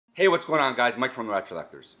Hey, what's going on, guys? Mike from the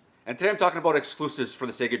Retrollectors. And today I'm talking about exclusives for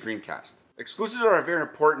the Sega Dreamcast. Exclusives are a very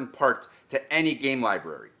important part to any game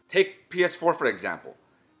library. Take PS4 for example.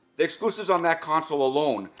 The exclusives on that console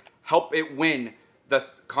alone help it win the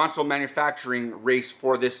console manufacturing race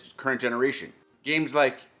for this current generation. Games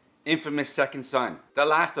like Infamous Second Son, The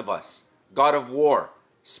Last of Us, God of War,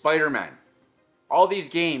 Spider-Man. All these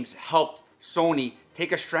games helped Sony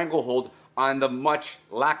take a stranglehold on the much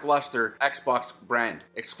lackluster Xbox brand.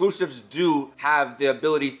 Exclusives do have the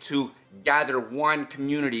ability to gather one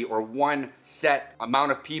community or one set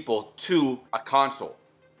amount of people to a console.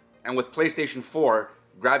 And with PlayStation 4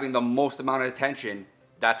 grabbing the most amount of attention,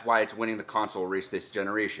 that's why it's winning the console race this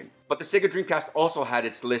generation. But the Sega Dreamcast also had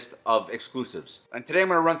its list of exclusives. And today I'm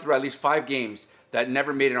going to run through at least 5 games that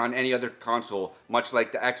never made it on any other console, much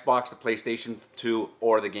like the Xbox, the PlayStation 2,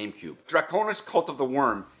 or the GameCube. Draconus Cult of the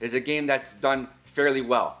Wyrm is a game that's done fairly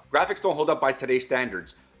well. Graphics don't hold up by today's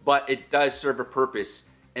standards, but it does serve a purpose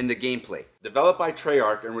in the gameplay. Developed by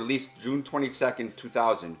Treyarch and released June 22nd,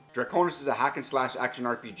 2000, Draconus is a hack and slash action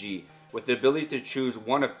RPG with the ability to choose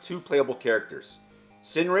one of 2 playable characters.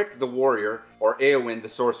 Cynric the Warrior or Eowyn the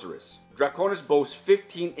Sorceress. Draconus boasts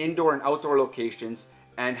 15 indoor and outdoor locations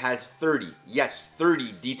and has 30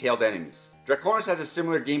 detailed enemies. Draconus has a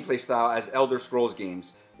similar gameplay style as Elder Scrolls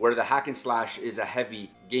games, where the hack and slash is a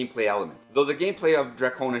heavy gameplay element. Though the gameplay of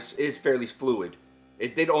Draconus is fairly fluid,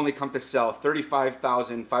 it did only come to sell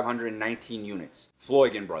 35,519 units.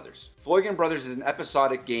 Floigan Bros. Floigan Bros is an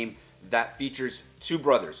episodic game that features 2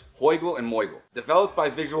 brothers, Hoigel and Moigel. Developed by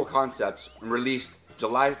Visual Concepts and released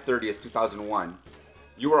July 30th, 2001,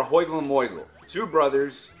 you are Hoigel and Moigel, 2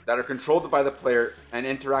 brothers that are controlled by the player and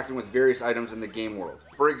interacting with various items in the game world.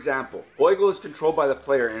 For example, Hoigel is controlled by the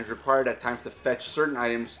player and is required at times to fetch certain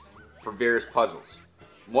items for various puzzles.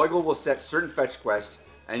 Moigel will set certain fetch quests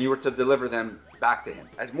and you are to deliver them back to him.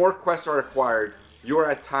 As more quests are acquired, you are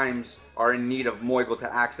at times in need of Moigel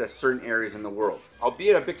to access certain areas in the world.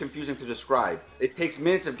 Albeit a bit confusing to describe, it takes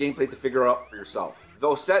minutes of gameplay to figure out for yourself.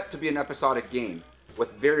 Though set to be an episodic game,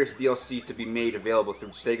 with various DLC to be made available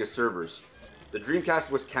through Sega servers, the Dreamcast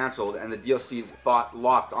was cancelled and the DLC thought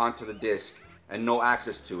locked onto the disc and no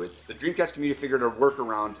access to it. The Dreamcast community figured a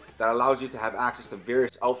workaround that allows you to have access to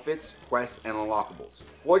various outfits, quests, and unlockables.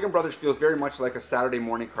 Floigan Bros feels very much like a Saturday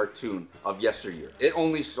morning cartoon of yesteryear. It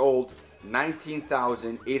only sold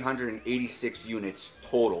 19,886 units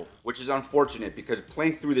total, which is unfortunate because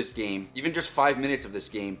playing through this game, even just 5 minutes of this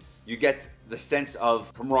game, you get the sense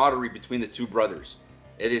of camaraderie between the 2 brothers.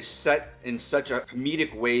 It is set in such a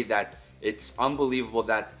comedic way that it's unbelievable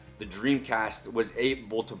that the Dreamcast was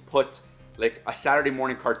able to put like a Saturday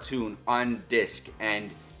morning cartoon on disc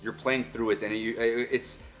and you're playing through it, and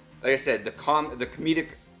it's like I said, the comedic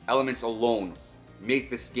elements alone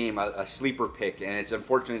make this game a sleeper pick, and it's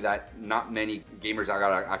unfortunate that not many gamers are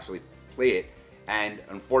gonna actually play it, and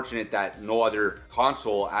unfortunate that no other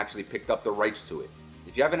console actually picked up the rights to it.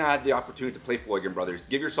 If you haven't had the opportunity to play Floigan Bros,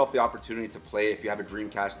 give yourself the opportunity to play it. If you have a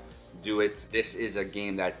Dreamcast, do it. This is a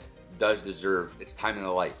game that does deserve its time in the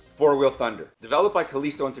light. 4-Wheel Thunder. Developed by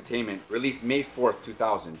Callisto Entertainment, released May 4th,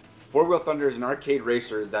 2000. 4-Wheel Thunder is an arcade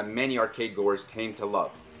racer that many arcade goers came to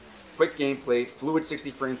love. Quick gameplay, fluid 60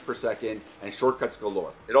 frames per second, and shortcuts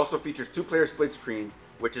galore. It also features 2-player split screen,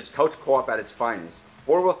 which is couch co-op at its finest.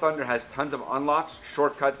 4-Wheel Thunder has tons of unlocks,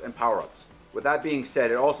 shortcuts, and power-ups. With that being said,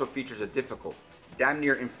 it also features a difficult, damn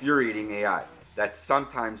near infuriating AI that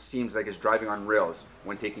sometimes seems like it's driving on rails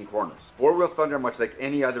when taking corners. 4-Wheel Thunder, much like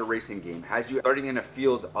any other racing game, has you starting in a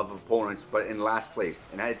field of opponents but in last place,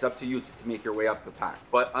 and it's up to you to make your way up the pack.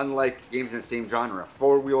 But unlike games in the same genre,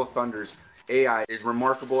 4-Wheel Thunder's AI is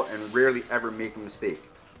remarkable and rarely ever make a mistake,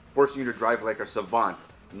 forcing you to drive like a savant,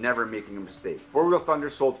 never making a mistake. 4-Wheel Thunder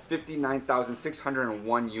sold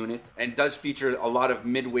 59,601 units and does feature a lot of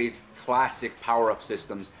Midway's classic power-up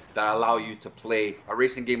systems that allow you to play a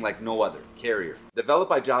racing game like no other. Carrier. Developed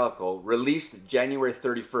by Jalico, released January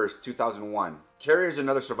 31st, 2001. Carrier is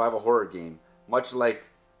another survival horror game, much like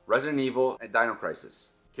Resident Evil and Dino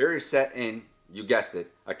Crisis. Carrier is set in, you guessed it,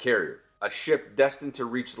 a carrier. A ship destined to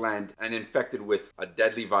reach land and infected with a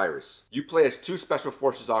deadly virus. You play as 2 Special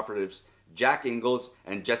Forces operatives, Jack Ingalls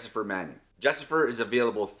and Jessifer Manning. Jessifer is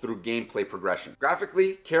available through gameplay progression.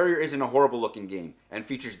 Graphically, Carrier isn't a horrible looking game and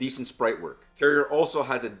features decent sprite work. Carrier also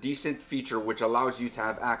has a decent feature which allows you to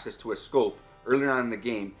have access to a scope earlier on in the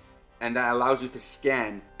game, and that allows you to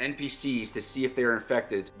scan NPCs to see if they are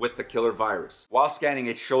infected with the killer virus. While scanning,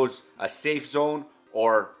 it shows a safe zone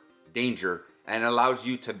or danger and allows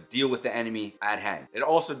you to deal with the enemy at hand. It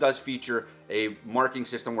also does feature a marking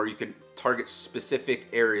system where you can target specific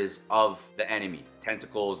areas of the enemy.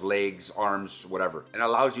 Tentacles, legs, arms, whatever. And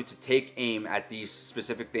allows you to take aim at these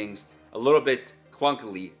specific things a little bit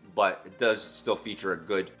clunkily, but it does still feature a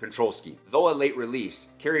good control scheme. Though a late release,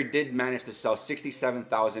 Kaye did manage to sell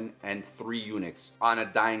 67,003 units on a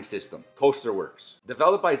dying system. Coasterworks.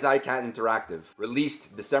 Developed by Zycat Interactive,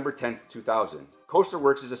 released December 10th, 2000.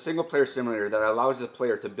 Coasterworks is a single-player simulator that allows the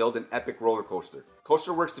player to build an epic roller coaster.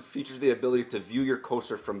 Coasterworks features the ability to view your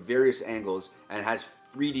coaster from various angles and has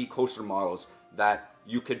 3D coaster models that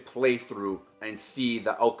you could play through and see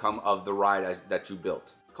the outcome of the ride that you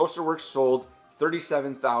built. Coasterworks sold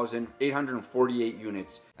 37,848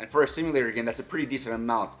 units, and for a simulator game, that's a pretty decent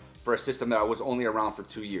amount for a system that was only around for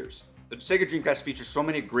 2 years. The Sega Dreamcast features so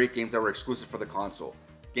many great games that were exclusive for the console.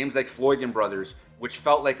 Games like Floigan Bros, which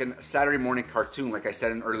felt like a Saturday morning cartoon, like I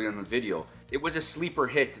said earlier in the video. It was a sleeper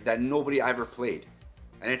hit that nobody ever played,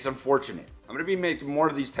 and it's unfortunate. I'm going to be making more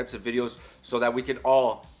of these types of videos so that we can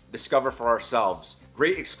all discover for ourselves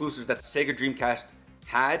great exclusives that the Sega Dreamcast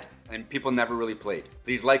had and people never really played.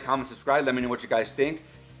 Please like, comment, subscribe. Let me know what you guys think.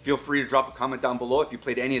 Feel free to drop a comment down below if you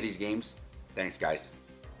played any of these games. Thanks, guys.